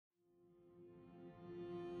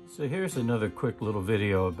So here's another quick little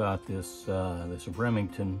video about this this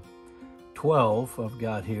Remington 12 I've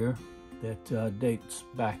got here that dates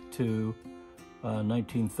back to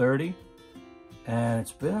 1930, and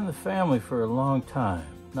it's been in the family for a long time.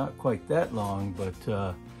 Not quite that long, but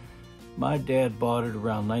my dad bought it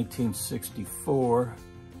around 1964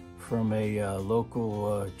 from a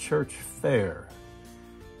local church fair,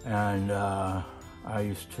 and I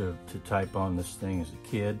used to type on this thing as a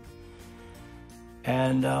kid.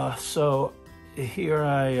 And so here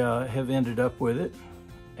I have ended up with it,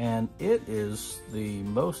 and it is the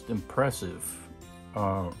most impressive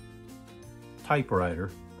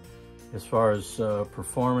typewriter as far as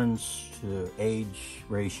performance to age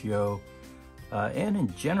ratio, and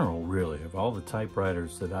in general, really, of all the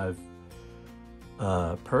typewriters that I've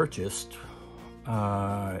purchased.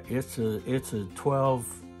 It's a 12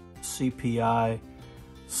 CPI,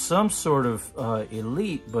 some sort of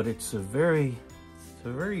elite, but it's a very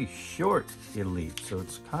short elite, so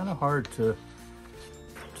it's kind of hard to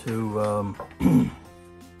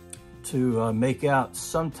make out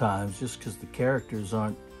sometimes, just because the characters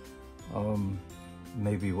aren't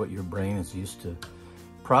maybe what your brain is used to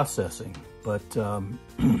processing. But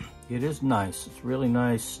it is nice. It's really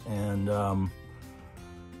nice, and well,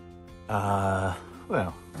 let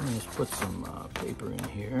me just put some paper in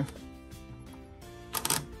here,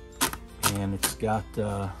 and it's got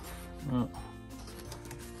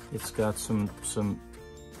some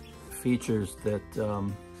features that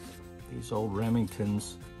these old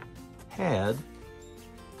Remingtons had,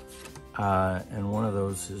 and one of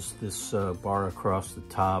those is this bar across the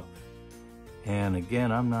top. And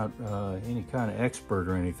again, I'm not any kind of expert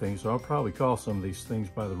or anything, so I'll probably call some of these things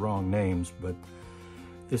by the wrong names, but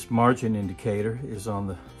this margin indicator is on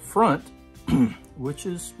the front, which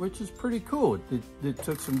is pretty cool. It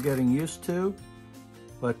took some getting used to,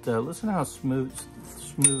 but listen how smooth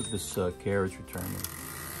this carriage return is.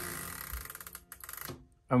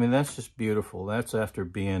 I mean, that's just beautiful. That's after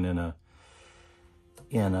being in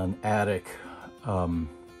an attic,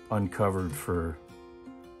 uncovered for,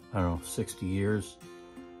 I don't know, 60 years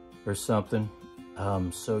or something.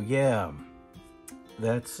 So yeah,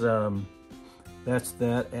 that's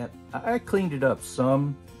that. And I cleaned it up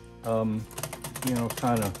some, you know,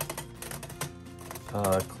 kind of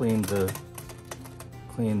cleaned the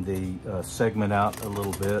segment out a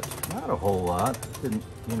little bit. Not a whole lot. Didn't,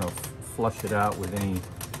 you know, flush it out with any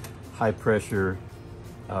high pressure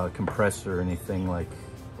compressor or anything like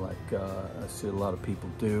I see a lot of people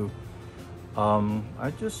do.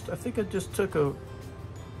 I think I just took a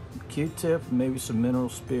Q-tip, maybe some mineral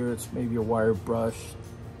spirits, maybe a wire brush.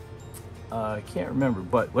 I can't remember,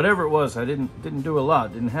 but whatever it was, I didn't do a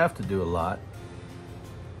lot. Didn't have to do a lot.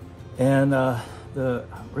 And the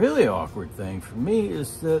really awkward thing for me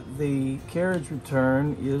is that the carriage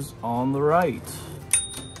return is on the right.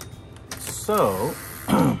 So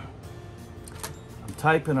I'm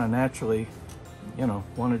typing, I naturally, you know,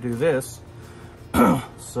 want to do this.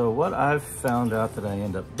 So what I've found out that I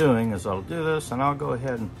end up doing is I'll do this, and I'll go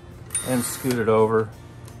ahead and scoot it over,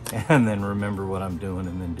 and then remember what I'm doing,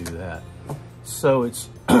 and then do that. So it's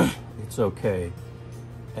it's okay.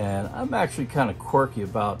 And I'm actually kind of quirky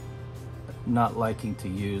about not liking to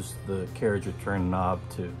use the carriage return knob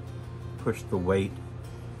to push the weight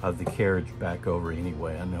of the carriage back over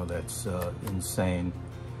anyway. I know that's insane,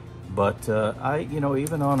 but you know,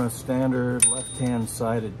 even on a standard left-hand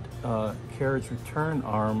sided carriage return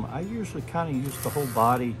arm, I usually kind of use the whole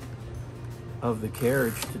body of the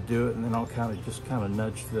carriage to do it, and then I'll just kind of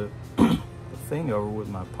nudge the thing over with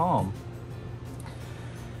my palm.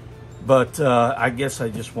 But I guess I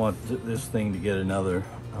just want this thing to get another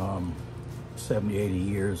 70, 80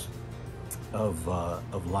 years of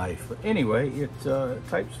life. But anyway, it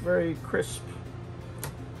types very crisp.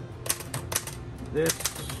 This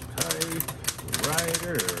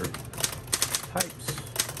typewriter types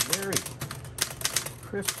very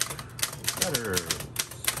crisp letters.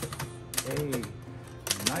 A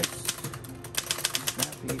nice,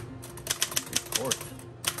 snappy report.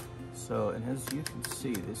 So, and as you can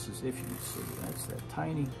see, this is, if you can see, that's that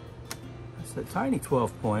tiny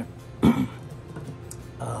 12-point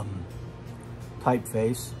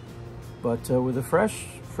typeface, but with a fresh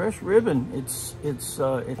ribbon. It's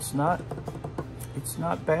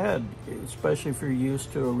not bad, especially if you're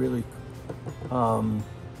used to a really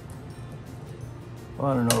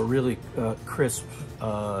I don't know, really crisp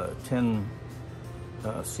 10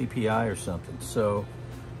 CPI or something. So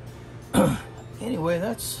anyway,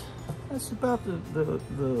 that's about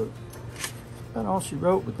about all she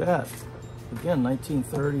wrote with that. Again,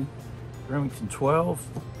 1930 Remington 12,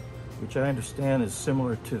 which I understand is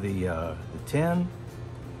similar to the 10.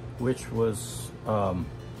 which was,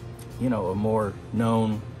 you know, a more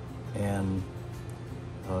known and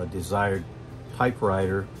desired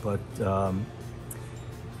typewriter, but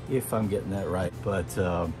if I'm getting that right. But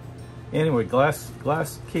anyway, glass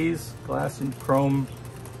keys, glass and chrome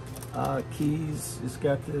keys. It's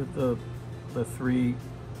got the three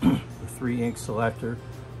the 3 ink selector,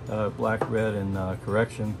 black, red, and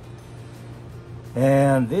correction.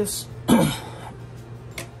 And this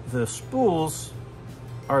the spools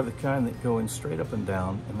are the kind that go in straight up and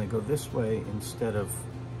down, and they go this way instead of,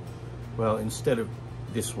 well, instead of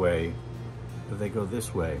this way, they go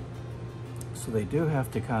this way. So they do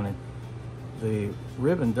have to kind of, the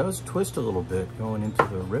ribbon does twist a little bit going into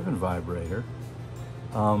the ribbon vibrator.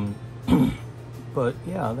 But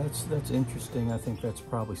yeah, that's interesting. I think that's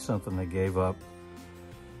probably something they gave up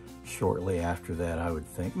shortly after that, I would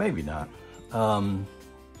think. Maybe not.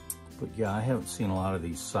 But yeah, I haven't seen a lot of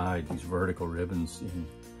these vertical ribbons in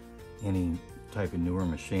any type of newer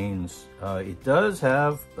machines. It does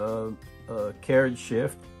have a carriage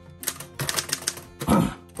shift,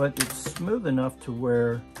 but it's smooth enough to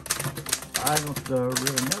where I don't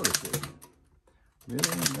really notice it.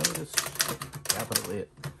 Really notice, capital it.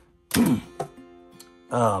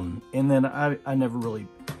 And then I never really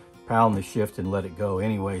pound the shift and let it go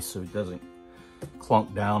anyway, so it doesn't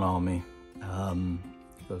clunk down on me,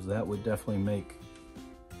 because that would definitely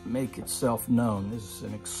make itself known. This is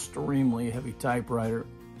an extremely heavy typewriter,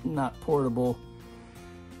 not portable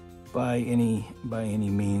by any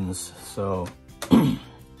means. So I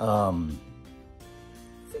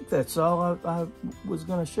think that's all I was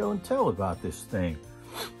going to show and tell about this thing.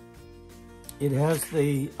 It has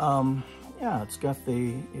the yeah, it's got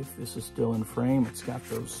the, if this is still in frame, it's got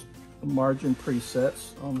those margin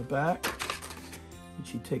presets on the back.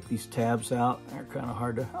 You take these tabs out. They're kind of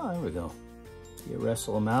hard to, oh, there we go. You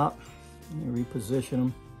wrestle them out, and you reposition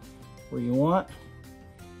them where you want,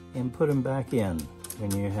 and put them back in when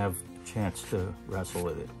you have a chance to wrestle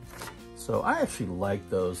with it. So I actually like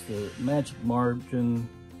those. The magic margin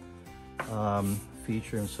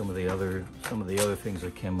feature and some of the other things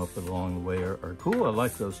that came up with along the way are cool. I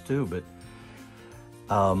like those too, but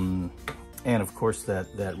and of course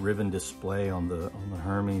that ribbon display on the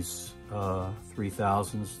Hermes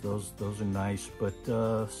 3000s, those are nice, but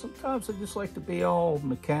sometimes I just like to be all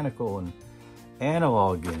mechanical and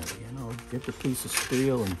analog in it, you know, get the piece of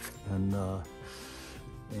steel and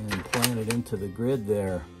plant it into the grid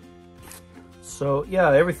there. So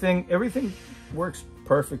yeah, everything works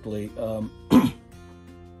perfectly.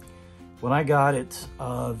 When I got it,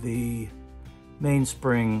 the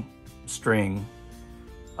mainspring string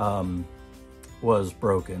was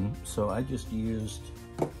broken, so I just used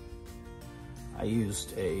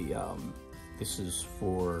a this is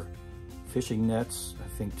for fishing nets, I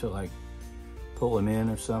think, to like pull them in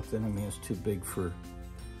or something. I mean, it's too big for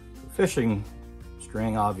fishing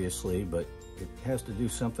string, obviously, but it has to do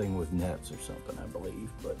something with nets or something, I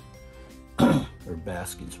believe, but or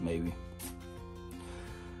baskets maybe,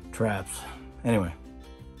 traps. Anyway,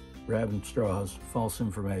 grabbing straws, false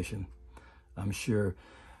information, I'm sure.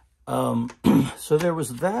 So there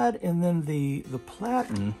was that, and then the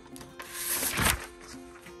platen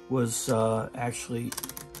was actually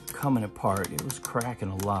coming apart. It was cracking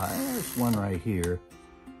a lot. There's one right here.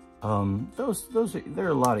 There are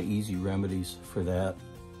a lot of easy remedies for that.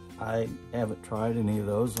 I haven't tried any of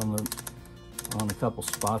those on a couple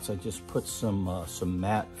spots. I just put some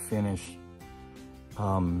matte finish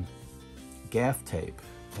gaff tape,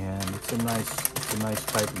 and it's a nice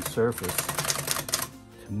typing surface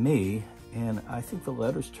to me, and I think the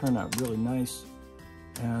letters turn out really nice,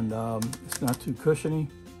 and it's not too cushiony,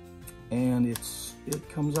 and it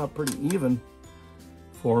comes out pretty even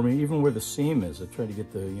for me, even where the seam is. I tried to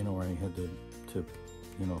get the, you know, where I had to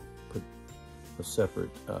you know, put a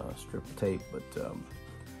separate strip of tape, but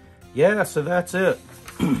yeah, so that's it.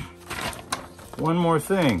 One more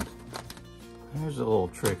thing. Here's a little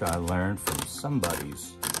trick I learned from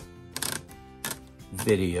somebody's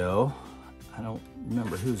video. I don't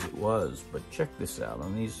remember whose it was, but check this out.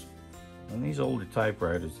 On these older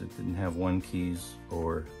typewriters that didn't have 1 keys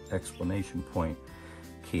or exclamation point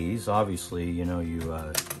keys, obviously, you know, you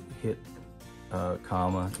hit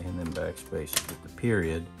comma and then backspace to get the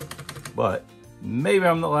period. But maybe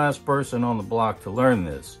I'm the last person on the block to learn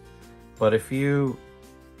this, but if you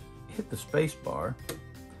hit the space bar,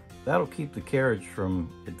 that'll keep the carriage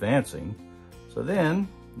from advancing. So then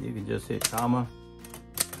you can just hit comma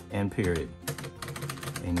and period,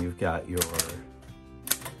 and you've got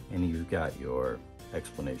your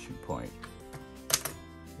explanation point.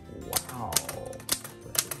 Wow.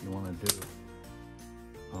 But if you want to do,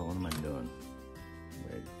 oh, what am I doing?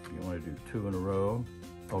 Wait, you do 2 in a row.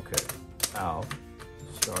 Okay, out,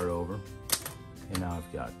 start over, and now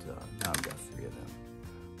I've got 3 of them.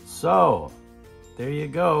 So there you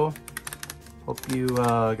go. Hope you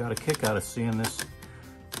got a kick out of seeing this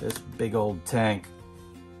big old tank.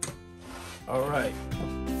 All right.